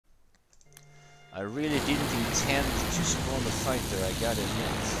I really didn't intend to spawn the fighter, I gotta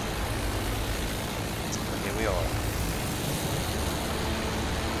admit. But here we are.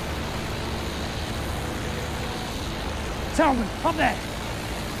 Talman, up there!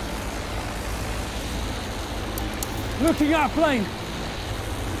 Looking at a plane!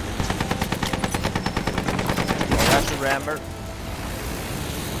 That's the rammer.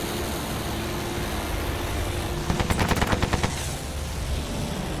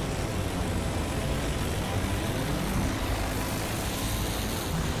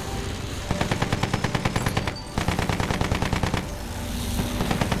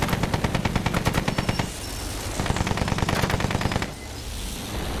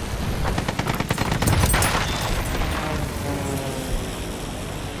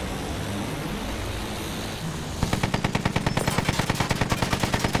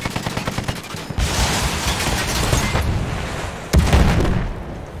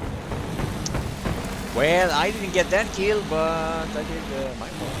 Well, I didn't get that kill, but I did my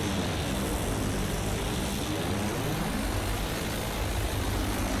part.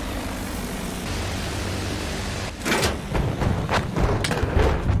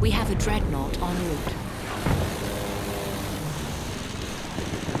 We have a dreadnought en route.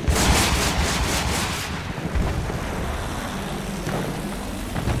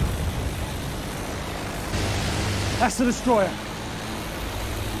 That's the destroyer.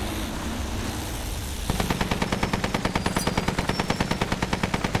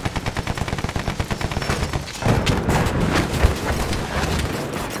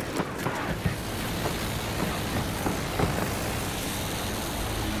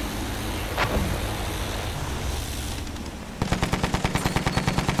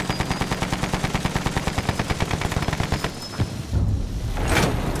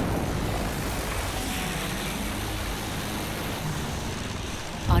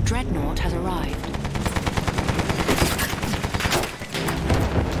 Our dreadnought has arrived.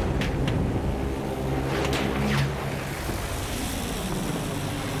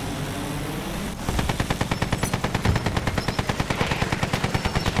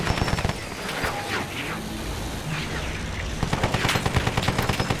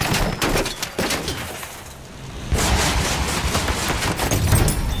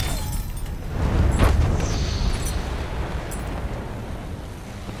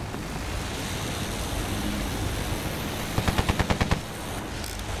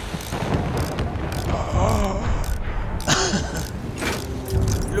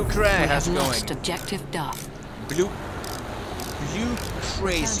 How's it Lost going? objective Duff. Blue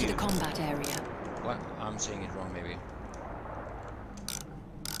crazy. Turn to the combat area. What? I'm saying it wrong, maybe.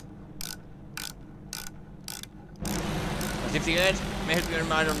 But if you get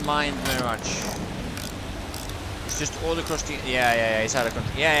it, I don't mind very much. It's just all across the. Yeah. It's out of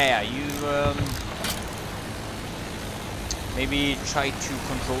control. Yeah. You maybe try to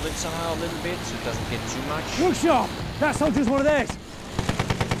control it somehow a little bit so it doesn't hit too much. Look sharp! That soldier's one of theirs!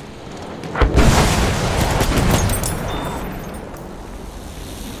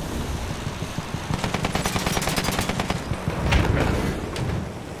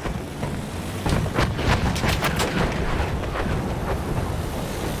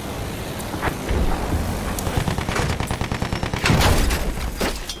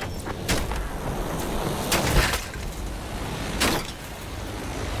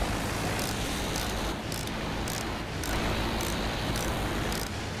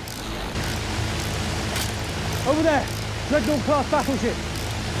 Over there! Dreadnought-class battleship!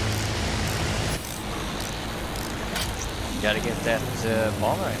 Gotta get that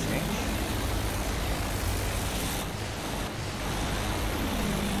bomber, I think.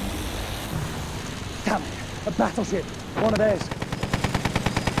 Damn it! A battleship! One of theirs!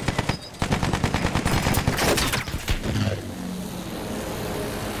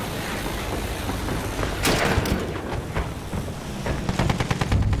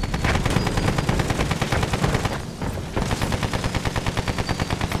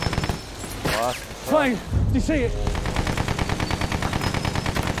 Plane! Do you see it?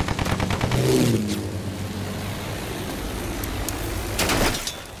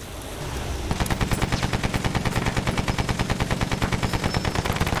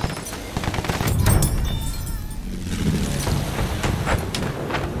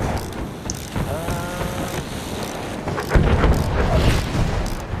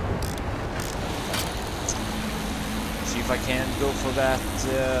 See if I can go for that.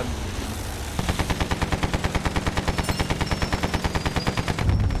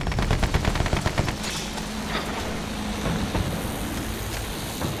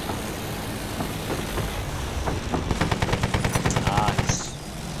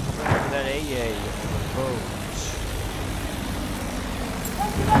 That AA.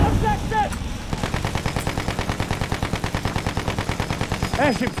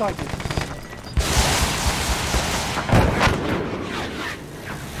 Airship sighted.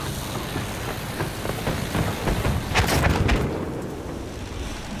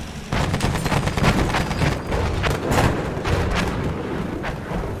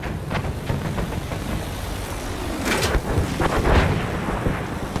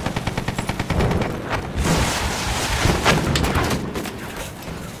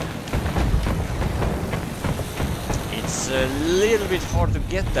 A little bit hard to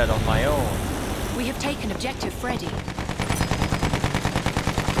get that on my own. We have taken objective Freddy.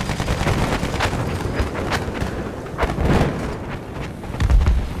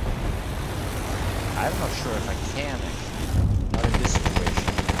 I'm not sure if I can actually. Not in this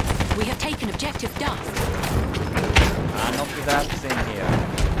situation. We have taken objective Duff. Not with that thing here.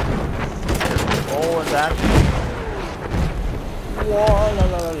 Oh, and that. Whoa, la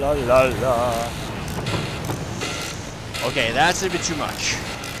la la la la. Okay, that's a bit too much.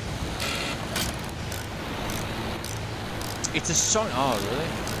 It's a song. Oh,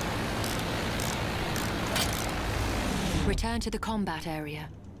 really? Return to the combat area.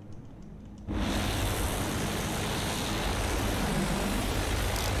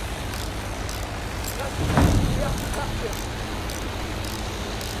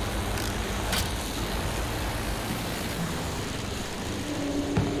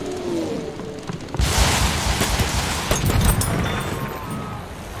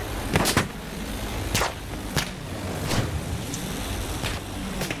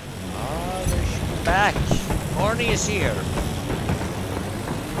 Back! Arnie is here!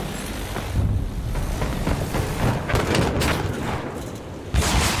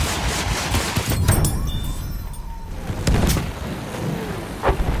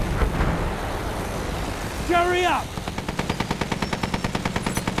 Hurry up!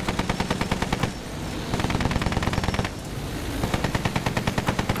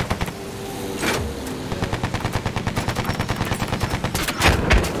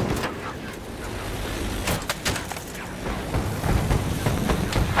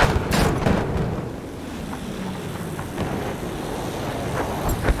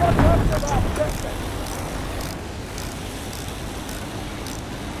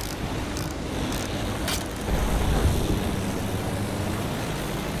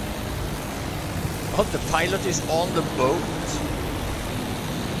 Oh, the pilot is on the boat.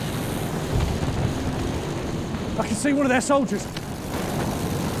 I can see one of their soldiers.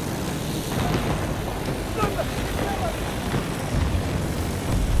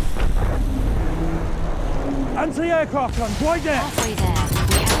 Anti-aircraft guns right there. Halfway there,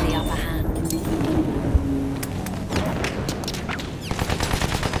 we have the upper hand.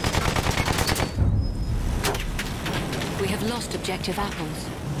 We have lost objective apples.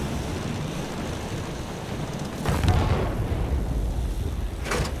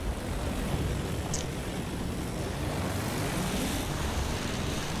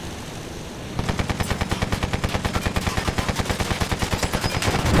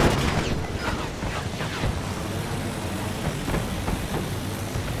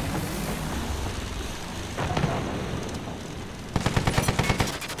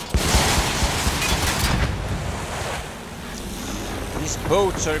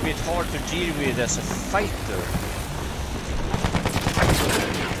 Boats are a bit hard to deal with as a fighter.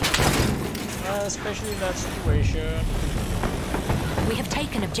 Especially in that situation. We have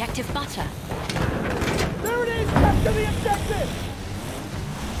taken objective butter. There it is! Capture the objective!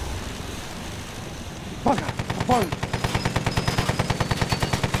 Bugger! A boat!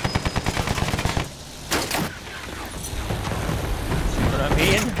 See what I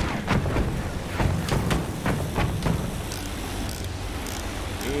mean?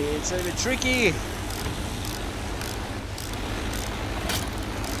 It's a bit tricky.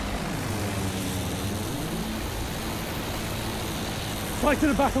 Sighted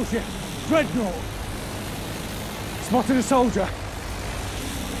a battleship. Dreadnought. Spotted a soldier.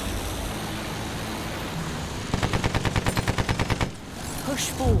 Push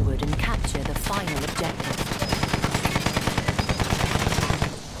forward and capture the final objective.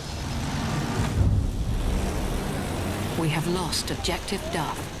 We have lost objective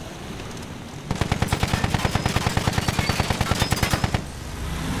Duff.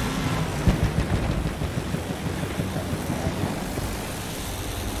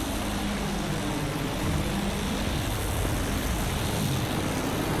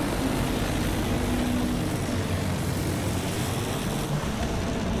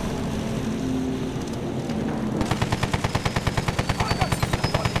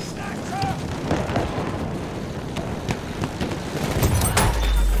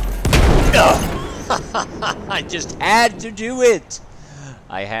 I just had to do it.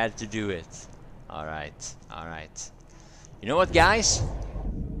 I had to do it. Alright, alright. You know what, guys?